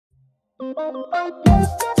Hello,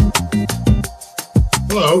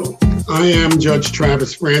 I am Judge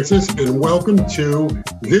Travis Francis, and welcome to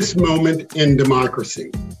This Moment in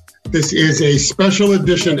Democracy. This is a special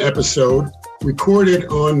edition episode recorded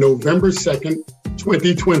on November 2nd,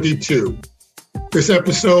 2022. This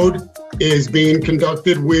episode is being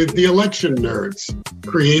conducted with the Election Nerds,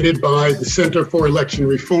 created by the Center for Election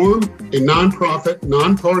Reform, a nonprofit,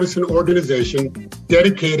 nonpartisan organization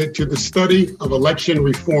dedicated to the study of election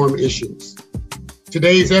reform issues.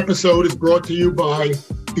 Today's episode is brought to you by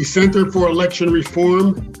the Center for Election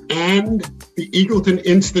Reform and the Eagleton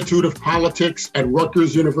Institute of Politics at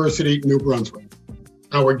Rutgers University, New Brunswick.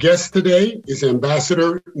 Our guest today is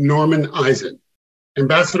Ambassador Norm Eisen.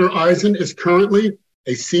 Ambassador Eisen is currently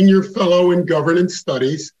a senior fellow in governance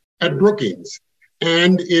studies at Brookings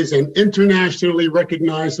and is an internationally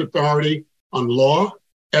recognized authority on law,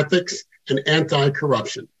 ethics, and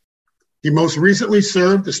anti-corruption. He most recently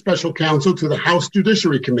served as special counsel to the House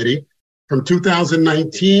Judiciary Committee from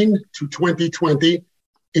 2019 to 2020,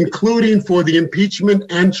 including for the impeachment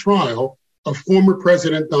and trial of former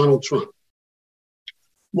President Donald Trump.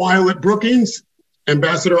 While at Brookings,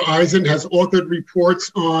 Ambassador Eisen has authored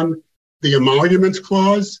reports on the Emoluments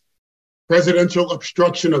Clause, presidential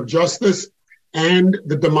obstruction of justice, and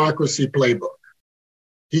the Democracy Playbook.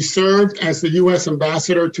 He served as the U.S.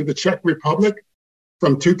 Ambassador to the Czech Republic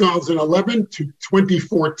from 2011 to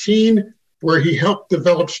 2014, where he helped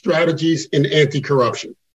develop strategies in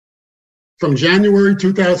anti-corruption. From January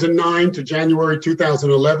 2009 to January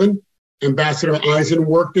 2011, Ambassador Eisen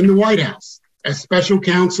worked in the White House as special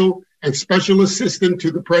counsel and special assistant to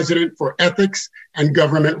the president for ethics and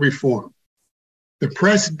government reform. The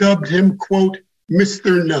press dubbed him, quote,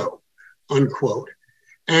 Mr. No, unquote,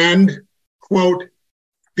 and, quote,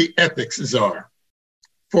 the ethics czar,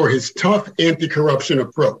 for his tough anti-corruption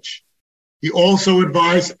approach. He also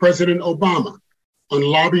advised President Obama on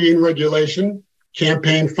lobbying regulation,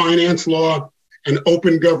 campaign finance law, and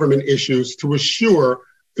open government issues to assure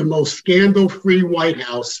the most scandal-free White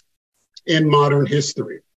House in modern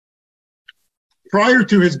history. Prior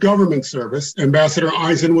to his government service, Ambassador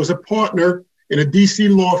Eisen was a partner in a DC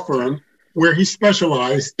law firm where he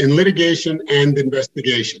specialized in litigation and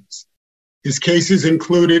investigations. His cases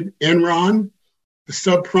included Enron, the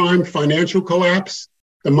subprime financial collapse,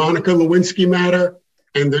 the Monica Lewinsky matter,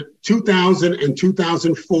 and the 2000 and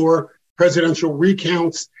 2004 presidential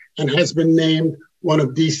recounts, and has been named one of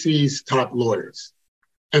DC's top lawyers.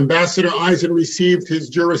 Ambassador Eisen received his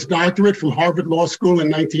Juris Doctorate from Harvard Law School in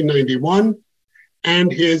 1991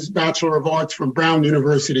 and his Bachelor of Arts from Brown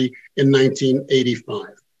University in 1985.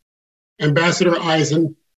 Ambassador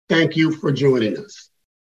Eisen, thank you for joining us.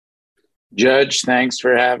 Judge, thanks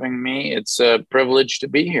for having me. It's a privilege to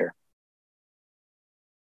be here.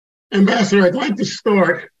 Ambassador, I'd like to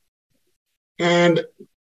start, and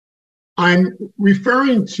I'm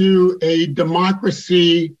referring to a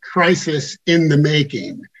democracy crisis in the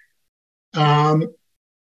making.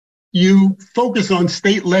 You focus on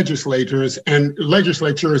state legislatures and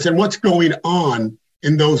what's going on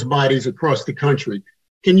in those bodies across the country.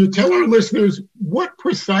 Can you tell our listeners what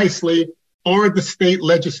precisely are the state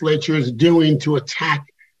legislatures doing to attack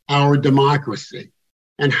our democracy?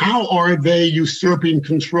 And how are they usurping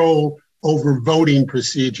control over voting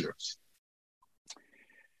procedures?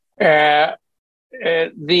 In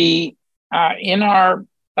our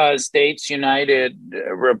States United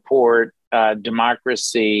report,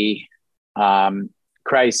 Democracy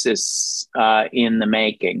Crisis in the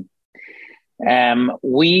Making,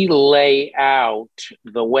 we lay out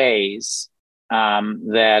the ways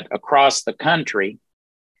that across the country,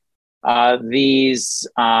 these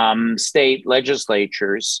state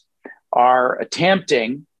legislatures are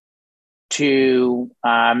attempting to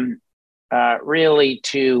really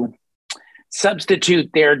to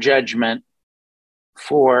substitute their judgment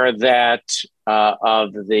for that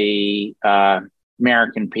of the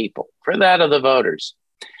American people, for that of the voters.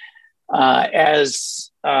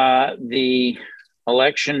 As the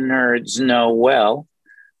election nerds know well,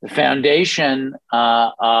 the foundation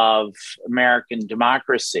of American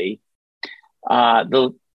democracy,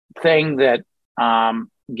 the thing that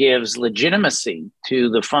gives legitimacy to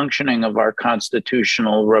the functioning of our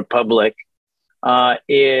constitutional republic are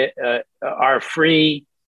free,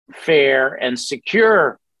 fair, and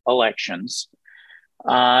secure elections,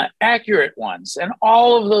 accurate ones. And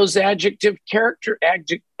all of those adjectives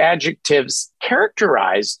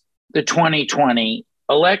characterized the 2020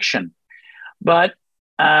 election. But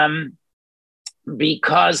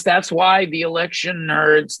because that's why the election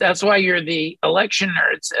nerds, that's why you're the election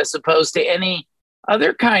nerds as opposed to any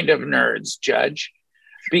other kind of nerds, Judge,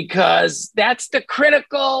 because that's the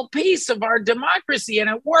critical piece of our democracy, and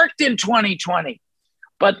it worked in 2020.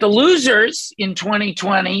 But the losers in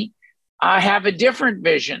 2020 have a different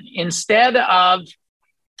vision. Instead of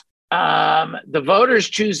the voters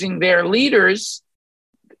choosing their leaders,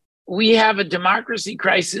 we have a democracy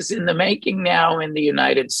crisis in the making now in the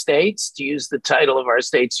United States, to use the title of our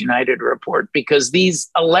States United report, because these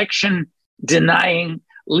election-denying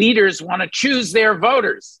leaders want to choose their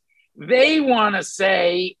voters. They want to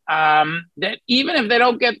say that even if they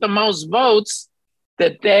don't get the most votes,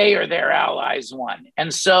 that they or their allies won.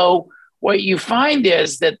 And so what you find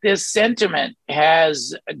is that this sentiment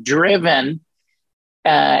has driven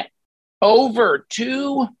over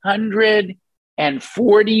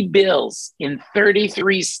 240 bills in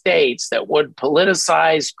 33 states that would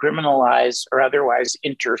politicize, criminalize, or otherwise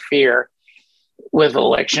interfere with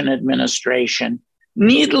election administration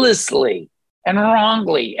needlessly and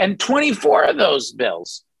wrongly. And 24 of those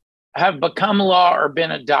bills have become law or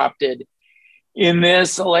been adopted in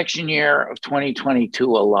this election year of 2022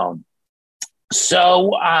 alone.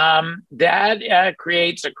 So that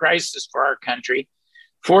creates a crisis for our country.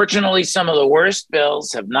 Fortunately, some of the worst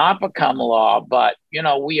bills have not become law, but, you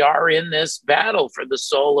know, we are in this battle for the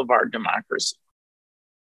soul of our democracy.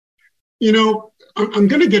 You know, I'm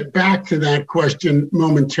going to get back to that question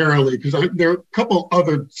momentarily, because there are a couple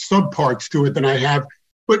other subparts to it that I have.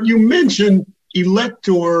 But you mentioned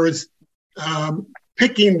electors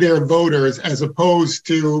picking their voters as opposed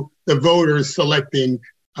to the voters selecting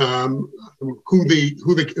who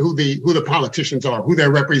the politicians are, who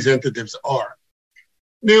their representatives are.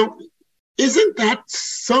 Now, isn't that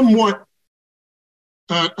somewhat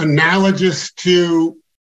analogous to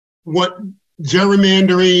what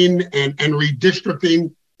gerrymandering and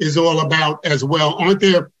redistricting is all about as well? Aren't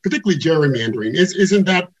there, particularly gerrymandering, isn't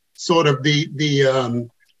that sort of the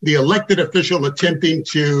elected official attempting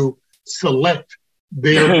to select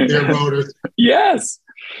their voters? Yes.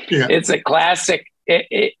 Yeah. It's a classic.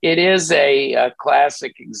 It is a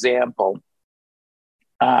classic example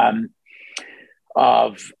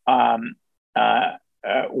of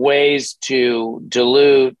ways to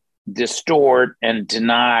dilute, distort, and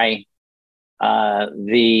deny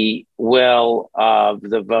the will of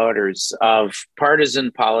the voters, of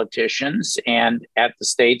partisan politicians, and at the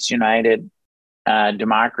States United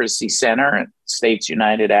Democracy Center, States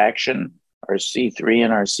United Action, our C3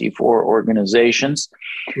 and our C4 organizations.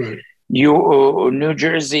 Right. New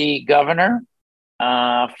Jersey governor,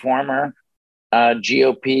 former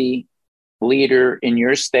GOP leader in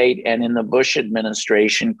your state and in the Bush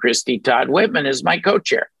administration, Christy Todd Whitman, is my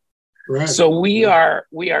co-chair. Right. So we are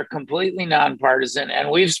completely nonpartisan, and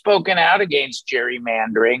we've spoken out against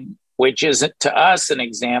gerrymandering, which is to us an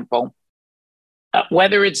example,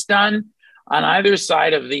 whether it's done on either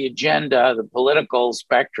side of the agenda, the political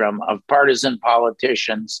spectrum, of partisan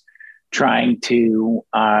politicians trying to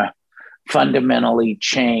fundamentally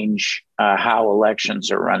change how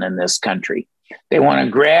elections are run in this country. They want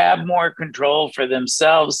to grab more control for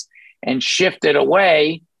themselves and shift it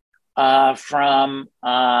away from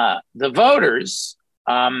the voters.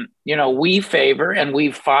 You know, we favor, and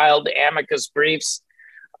we've filed amicus briefs,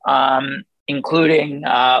 including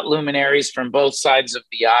luminaries from both sides of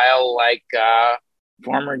the aisle, like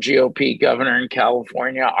former GOP governor in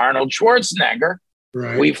California, Arnold Schwarzenegger.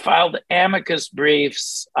 Right. We filed amicus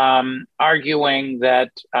briefs arguing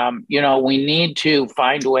that, you know, we need to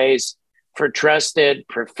find ways for trusted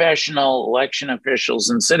professional election officials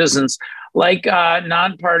and citizens, like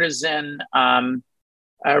nonpartisan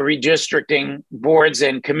redistricting boards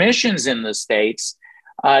and commissions in the states,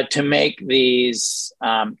 to make these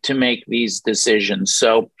decisions.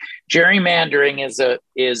 So gerrymandering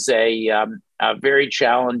is a very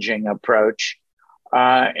challenging approach,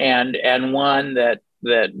 and one that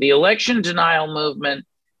the election denial movement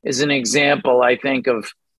is an example, I think,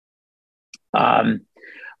 of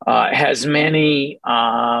has many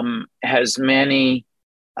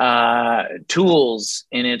tools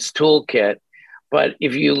in its toolkit. But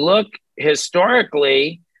if you look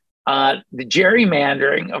historically, the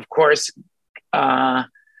gerrymandering, of course, got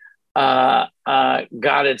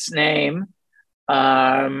its name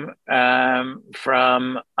from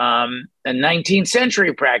the 19th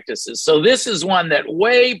century practices. So this is one that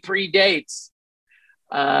way predates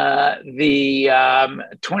the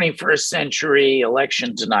 21st century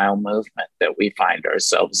election denial movement that we find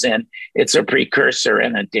ourselves in. It's a precursor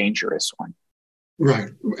and a dangerous one. Right.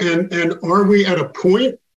 And are we at a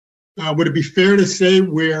point, would it be fair to say,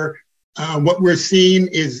 where what we're seeing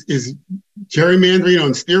is gerrymandering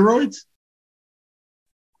on steroids?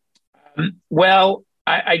 Well,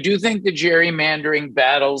 I do think the gerrymandering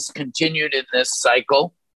battles continued in this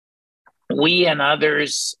cycle. we and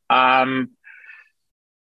others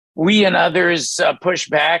pushed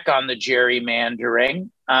back on the gerrymandering,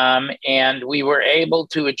 and we were able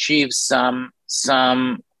to achieve some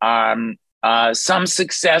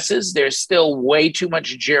successes. There's still way too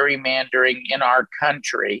much gerrymandering in our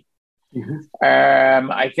country.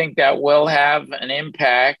 Mm-hmm. I think that will have an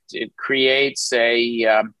impact. It creates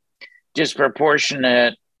a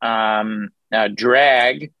disproportionate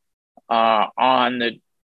drag on the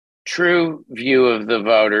true view of the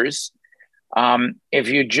voters. If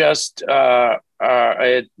you just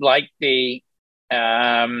like the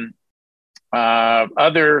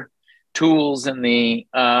other tools in the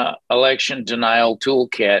election denial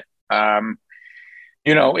toolkit,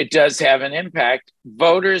 it does have an impact.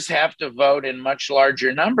 Voters have to vote in much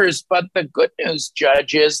larger numbers, but the good news,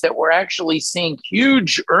 Judge, is that we're actually seeing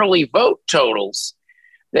huge early vote totals.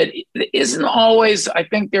 That isn't always, I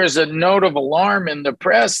think there's a note of alarm in the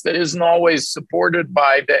press that isn't always supported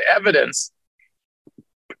by the evidence.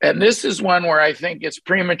 And this is one where I think it's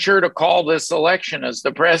premature to call this election, as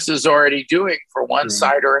the press is already doing, for one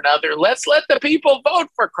side or another. Let's let the people vote,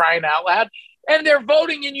 for crying out loud. And they're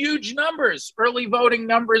voting in huge numbers. Early voting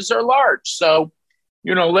numbers are large. So,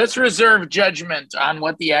 let's reserve judgment on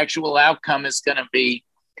what the actual outcome is going to be.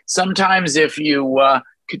 Sometimes if you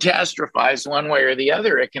catastrophize one way or the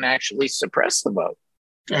other, it can actually suppress the vote.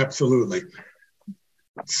 Absolutely.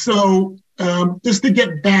 So just to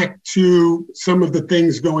get back to some of the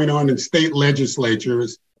things going on in state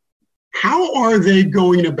legislatures, how are they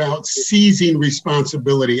going about seizing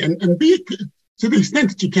responsibility? And be, to the extent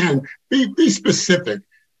that you can, be specific.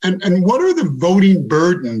 And what are the voting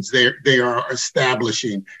burdens they are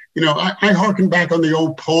establishing? I harken back on the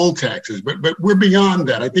old poll taxes, but we're beyond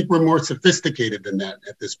that. I think we're more sophisticated than that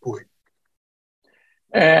at this point.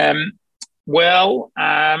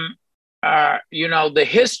 The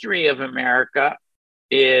history of America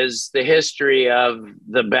is the history of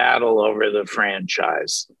the battle over the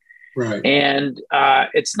franchise. Right. And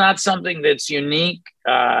it's not something that's unique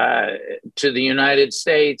to the United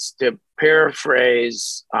States. To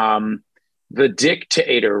paraphrase the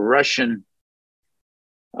dictator, Russian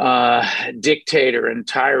dictator and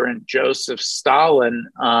tyrant Joseph Stalin,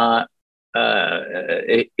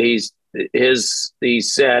 he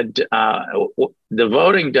said, the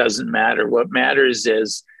voting doesn't matter. What matters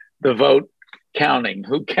is the vote counting.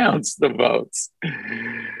 Who counts the votes?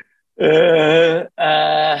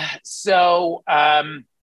 So I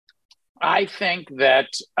think that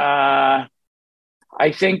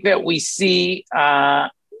we see a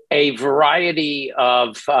variety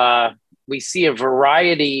of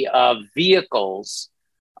vehicles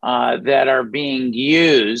that are being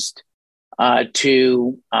used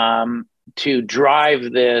to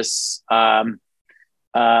drive this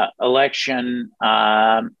election.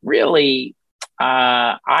 Really,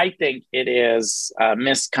 I think it is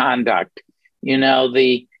misconduct. We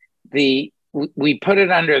put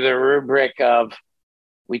it under the rubric of,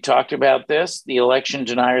 we talked about this, the election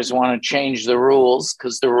deniers want to change the rules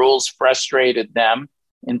because the rules frustrated them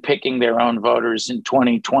in picking their own voters in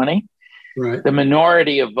 2020. Right. The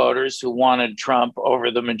minority of voters who wanted Trump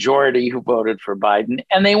over the majority who voted for Biden,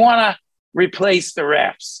 and they want to replace the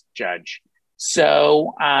refs, Judge.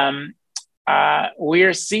 So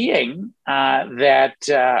we're seeing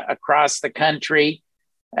that across the country,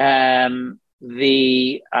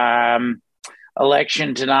 the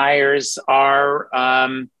election deniers are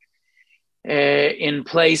in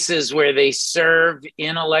places where they serve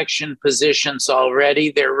in election positions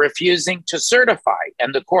already. They're refusing to certify,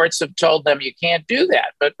 and the courts have told them you can't do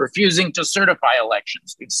that, but refusing to certify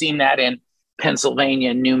elections. We've seen that in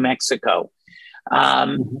Pennsylvania and New Mexico. But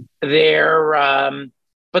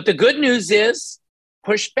the good news is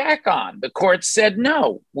pushed back on. The court said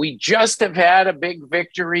no. We just have had a big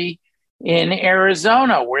victory in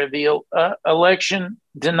Arizona, where the election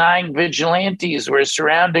denying vigilantes were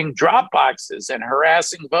surrounding drop boxes and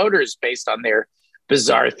harassing voters based on their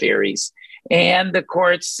bizarre theories. And the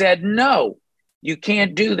court said, no, you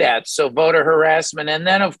can't do that. So voter harassment. And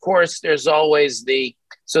then, of course, there's always we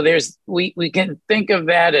can think of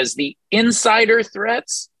that as the insider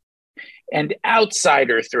threats and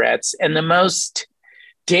outsider threats. And the most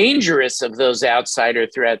dangerous of those outsider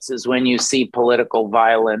threats is when you see political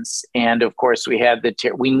violence. And of course, we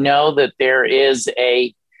know that there is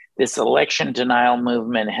this election denial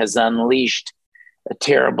movement has unleashed a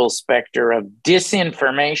terrible specter of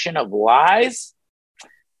disinformation, of lies.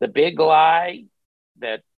 The big lie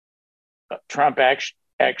that Trump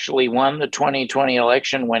actually won the 2020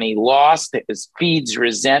 election when he lost, it feeds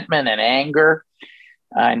resentment and anger.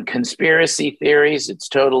 and conspiracy theories. It's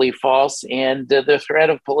totally false. And the threat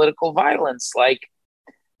of political violence, like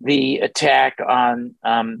the attack on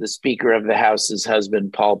the Speaker of the House's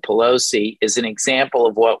husband, Paul Pelosi, is an example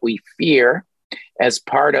of what we fear as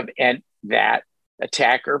part of, and that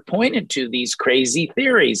attacker pointed to these crazy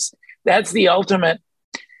theories. That's the ultimate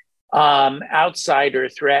outsider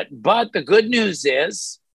threat. But the good news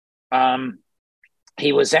is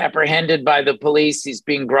he was apprehended by the police. He's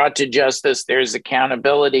being brought to justice. There's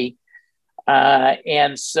accountability.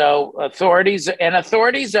 And so authorities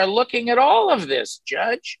are looking at all of this,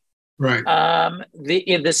 Judge. Right.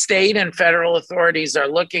 The state and federal authorities are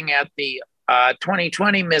looking at the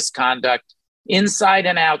 2020 misconduct inside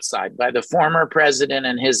and outside by the former president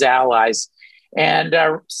and his allies. And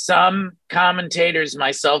some commentators,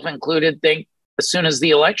 myself included, think as soon as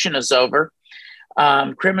the election is over,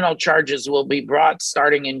 criminal charges will be brought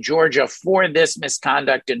starting in Georgia for this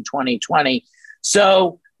misconduct in 2020.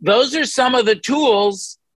 So those are some of the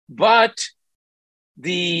tools, but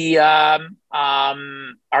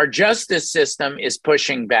our justice system is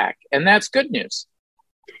pushing back, and that's good news.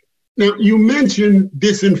 Now, you mentioned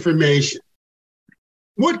disinformation.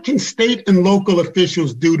 What can state and local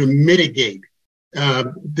officials do to mitigate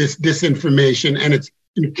this disinformation and its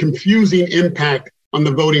confusing impact on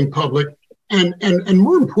the voting public? And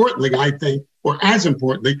more importantly, I think, or as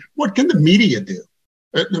importantly, what can the media do?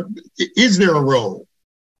 Is there a role?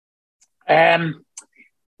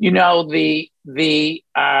 You know, the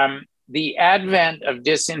advent of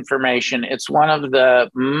disinformation, it's one of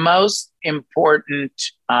the most important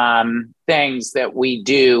things that we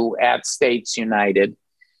do at States United.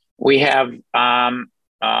 We have,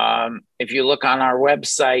 if you look on our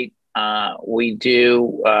website,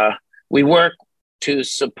 we work to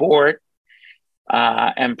support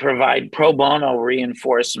and provide pro bono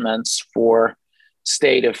reinforcements for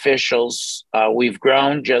state officials. We've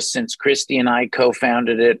grown just since Christy and I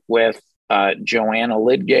co-founded it with Joanna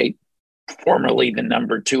Lidgate, formerly the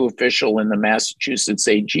number 2 official in the Massachusetts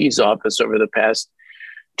AG's office over the past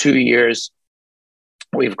 2 years.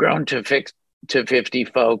 We've grown to 50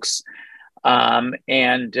 folks.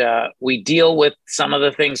 And we deal with some of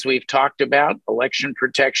the things we've talked about: election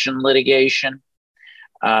protection litigation,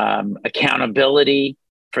 accountability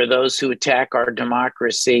for those who attack our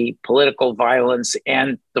democracy, political violence,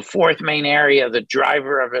 and the fourth main area, the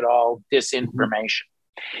driver of it all, disinformation.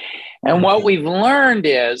 And what we've learned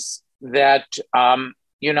is that, to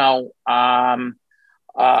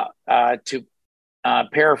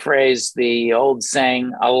paraphrase the old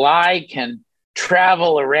saying, a lie can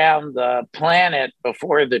travel around the planet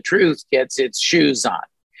before the truth gets its shoes on.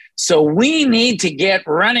 So we need to get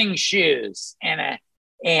running shoes and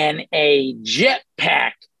a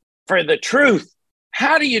jetpack for the truth.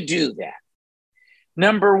 How do you do that?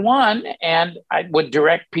 Number one, and I would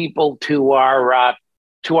direct people to our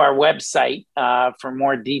website for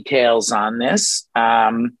more details on this,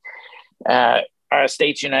 our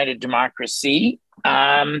States United Democracy.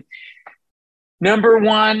 Number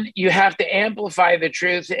one, you have to amplify the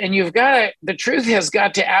truth, and the truth has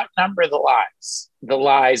got to outnumber the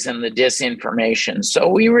lies and the disinformation. So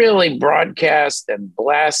we really broadcast and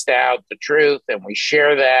blast out the truth, and we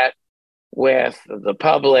share that with the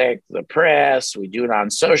public, the press. We do it on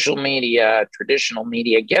social media, traditional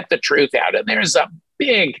media, get the truth out. And there's a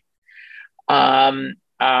big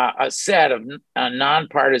a set of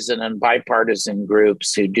nonpartisan and bipartisan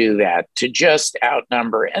groups who do that to just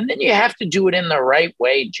outnumber. And then you have to do it in the right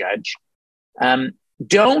way, Judge.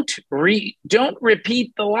 Don't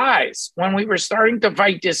repeat the lies. When we were starting to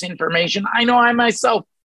fight disinformation, I know I myself,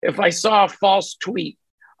 if I saw a false tweet,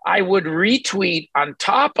 I would retweet on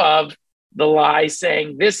top of the lie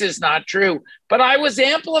saying, this is not true, but I was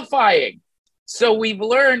amplifying. So we've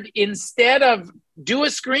learned, instead of do a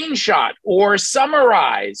screenshot or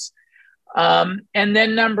summarize. And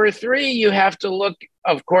then number 3, you have to look,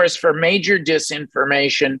 of course, for major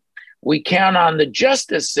disinformation. We count on the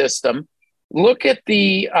justice system. Look at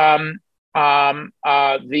the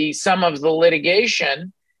some of the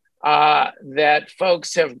litigation that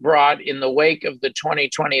folks have brought in the wake of the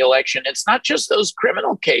 2020 election. It's not just those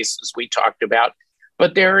criminal cases we talked about,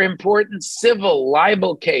 but there are important civil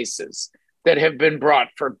libel cases that have been brought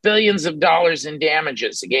for billions of dollars in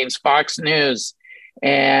damages against Fox News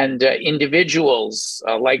and individuals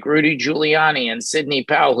like Rudy Giuliani and Sidney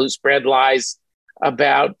Powell, who spread lies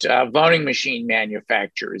about voting machine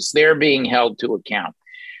manufacturers. They're being held to account.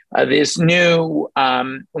 This new,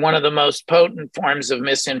 one of the most potent forms of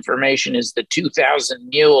misinformation is the 2000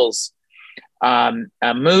 Mules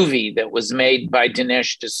movie that was made by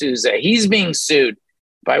Dinesh D'Souza. He's being sued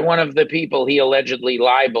by one of the people he allegedly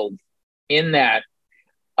libeled in that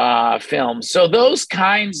film. So those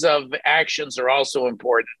kinds of actions are also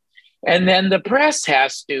important. And then the press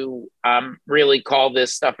has to really call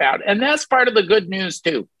this stuff out. And that's part of the good news,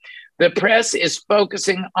 too. The press is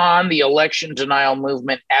focusing on the election denial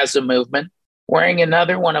movement as a movement. Wearing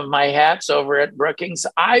another one of my hats over at Brookings,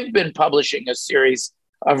 I've been publishing a series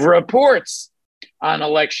of reports on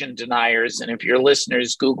election deniers. And if your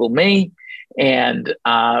listeners Google me and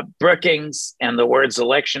Brookings and the words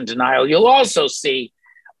election denial, you'll also see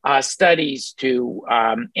studies to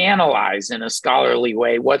analyze in a scholarly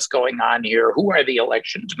way what's going on here. Who are the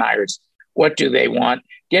election deniers? What do they want?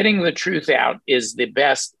 Getting the truth out is the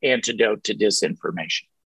best antidote to disinformation.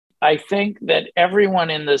 I think that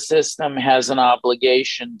everyone in the system has an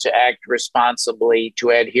obligation to act responsibly,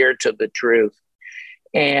 to adhere to the truth,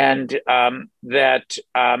 and that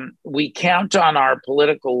we count on our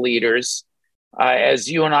political leaders. As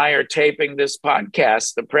you and I are taping this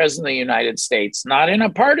podcast, the President of the United States, not in a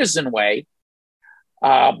partisan way,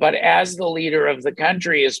 but as the leader of the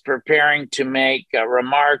country, is preparing to make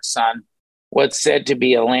remarks on what's said to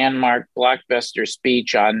be a landmark blockbuster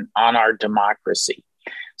speech on our democracy.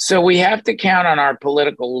 So we have to count on our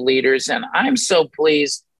political leaders. And I'm so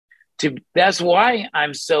pleased that's why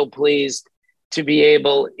I'm so pleased to be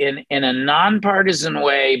able in a nonpartisan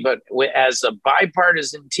way, but as a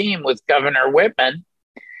bipartisan team with Governor Whitman.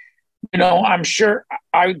 I'm sure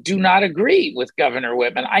I do not agree with Governor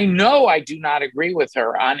Whitman. I know I do not agree with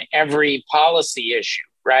her on every policy issue,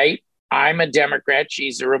 right? I'm a Democrat,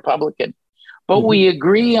 she's a Republican. But we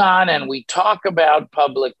agree on and we talk about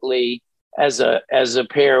publicly as a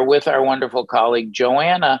pair with our wonderful colleague,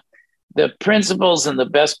 Joanna, the principles and the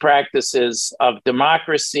best practices of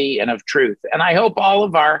democracy and of truth. And I hope all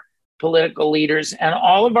of our political leaders and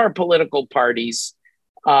all of our political parties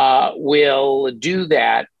will do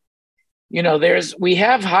that. We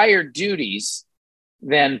have higher duties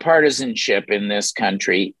than partisanship in this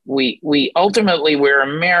country. We ultimately, we're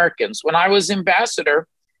Americans. When I was ambassador,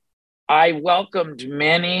 I welcomed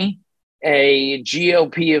many a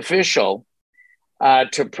GOP official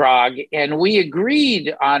to Prague, and we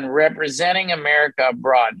agreed on representing America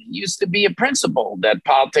abroad. It used to be a principle that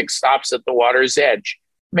politics stops at the water's edge.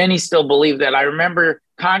 Many still believe that. I remember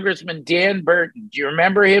Congressman Dan Burton. Do you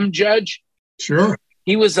remember him, Judge? Sure.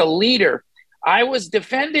 He was a leader. I was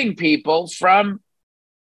defending people from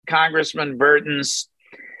Congressman Burton's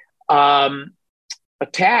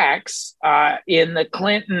attacks in the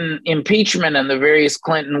Clinton impeachment and the various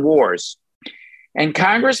Clinton wars. And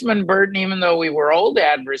Congressman Burton, even though we were old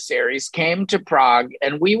adversaries, came to Prague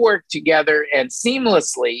and we worked together and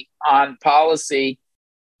seamlessly on policy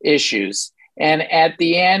issues. And at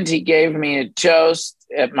the end, he gave me a toast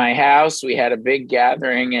at my house. We had a big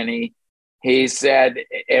gathering and he said,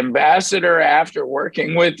 Ambassador, after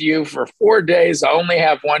working with you for 4 days, I only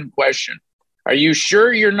have one question. Are you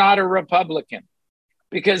sure you're not a Republican?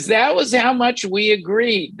 Because that was how much we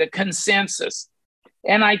agreed, the consensus.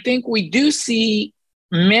 And I think we do see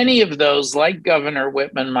many of those, like Governor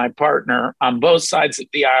Whitman, my partner, on both sides of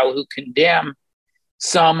the aisle, who condemn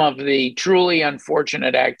some of the truly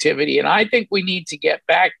unfortunate activity. And I think we need to get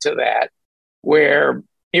back to that, where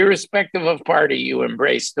irrespective of party, you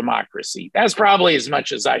embrace democracy. That's probably as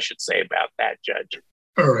much as I should say about that, Judge.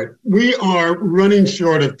 All right. We are running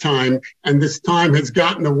short of time, and this time has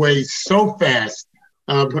gotten away so fast.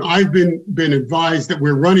 But I've been advised that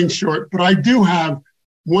we're running short. But I do have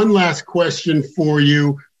one last question for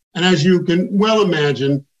you. And as you can well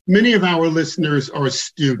imagine, many of our listeners are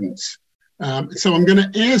students. So I'm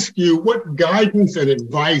going to ask you, what guidance and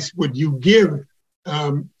advice would you give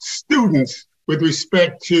students with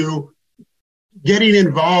respect to getting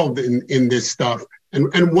involved in this stuff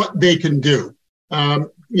and what they can do?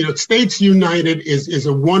 States United is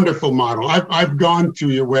a wonderful model. I've gone to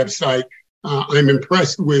your website. I'm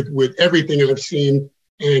impressed with everything I've seen,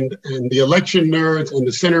 and the election nerds and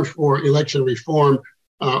the Center for Election Reform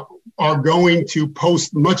are going to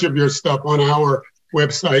post much of your stuff on our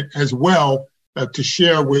website as well to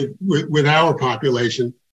share with our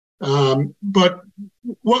population. But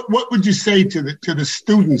what would you say to the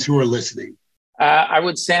students who are listening? I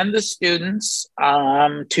would send the students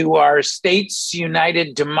to our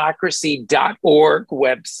statesuniteddemocracy.org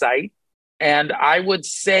website. And I would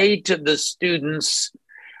say to the students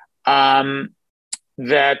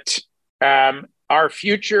that our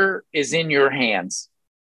future is in your hands.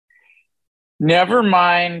 Never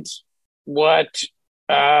mind what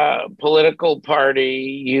political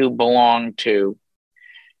party you belong to.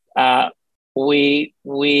 We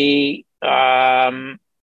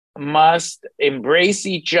must embrace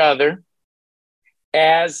each other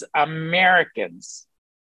as Americans.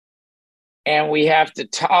 and we have to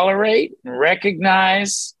tolerate and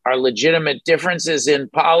recognize our legitimate differences in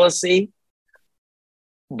policy,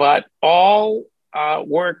 but all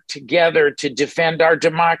work together to defend our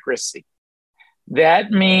democracy.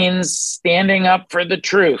 That means standing up for the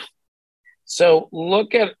truth. So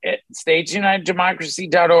look at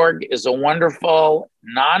statesunitedDemocracy.org is a wonderful,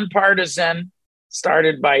 nonpartisan,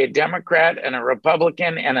 started by a Democrat and a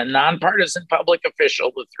Republican and a nonpartisan public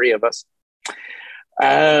official, the three of us.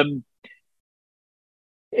 A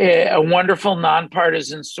wonderful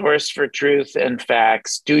nonpartisan source for truth and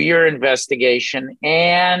facts. Do your investigation.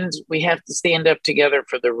 And we have to stand up together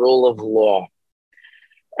for the rule of law.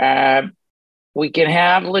 We can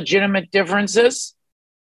have legitimate differences,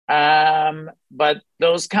 but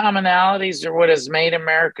those commonalities are what has made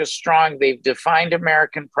America strong. They've defined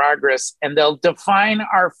American progress, and they'll define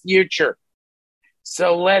our future.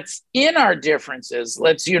 So let's, in our differences,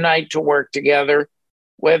 let's unite to work together.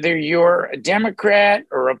 Whether you're a Democrat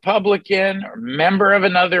or Republican or member of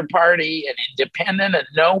another party, an independent,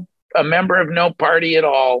 a member of no party at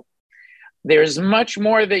all, there's much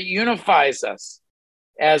more that unifies us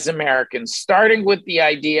as Americans, starting with the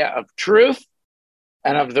idea of truth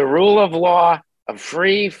and of the rule of law, of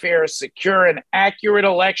free, fair, secure, and accurate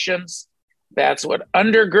elections. That's what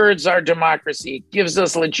undergirds our democracy. It gives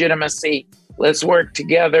us legitimacy. Let's work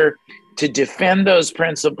together to defend those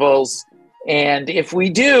principles. And if we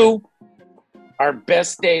do, our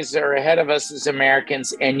best days are ahead of us as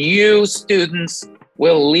Americans, and you, students,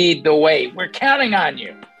 will lead the way. We're counting on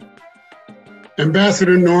you.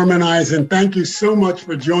 Ambassador Norm Eisen, thank you so much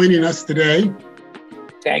for joining us today.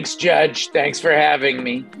 Thanks, Judge. Thanks for having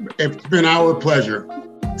me. It's been our pleasure.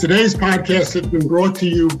 Today's podcast has been brought to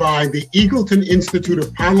you by the Eagleton Institute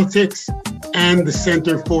of Politics and the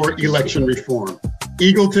Center for Election Reform.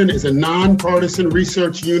 Eagleton is a nonpartisan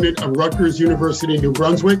research unit of Rutgers University, New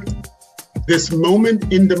Brunswick. This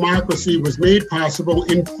moment in democracy was made possible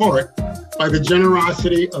in part by the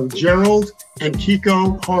generosity of Gerald and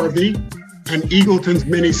Kiko Harvey and Eagleton's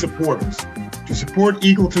many supporters. To support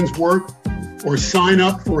Eagleton's work or sign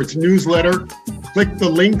up for its newsletter, click the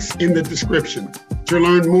links in the description. To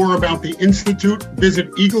learn more about the Institute, visit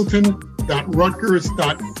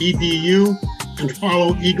eagleton.rutgers.edu and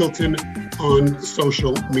follow Eagleton on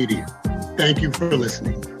social media. Thank you for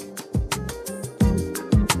listening.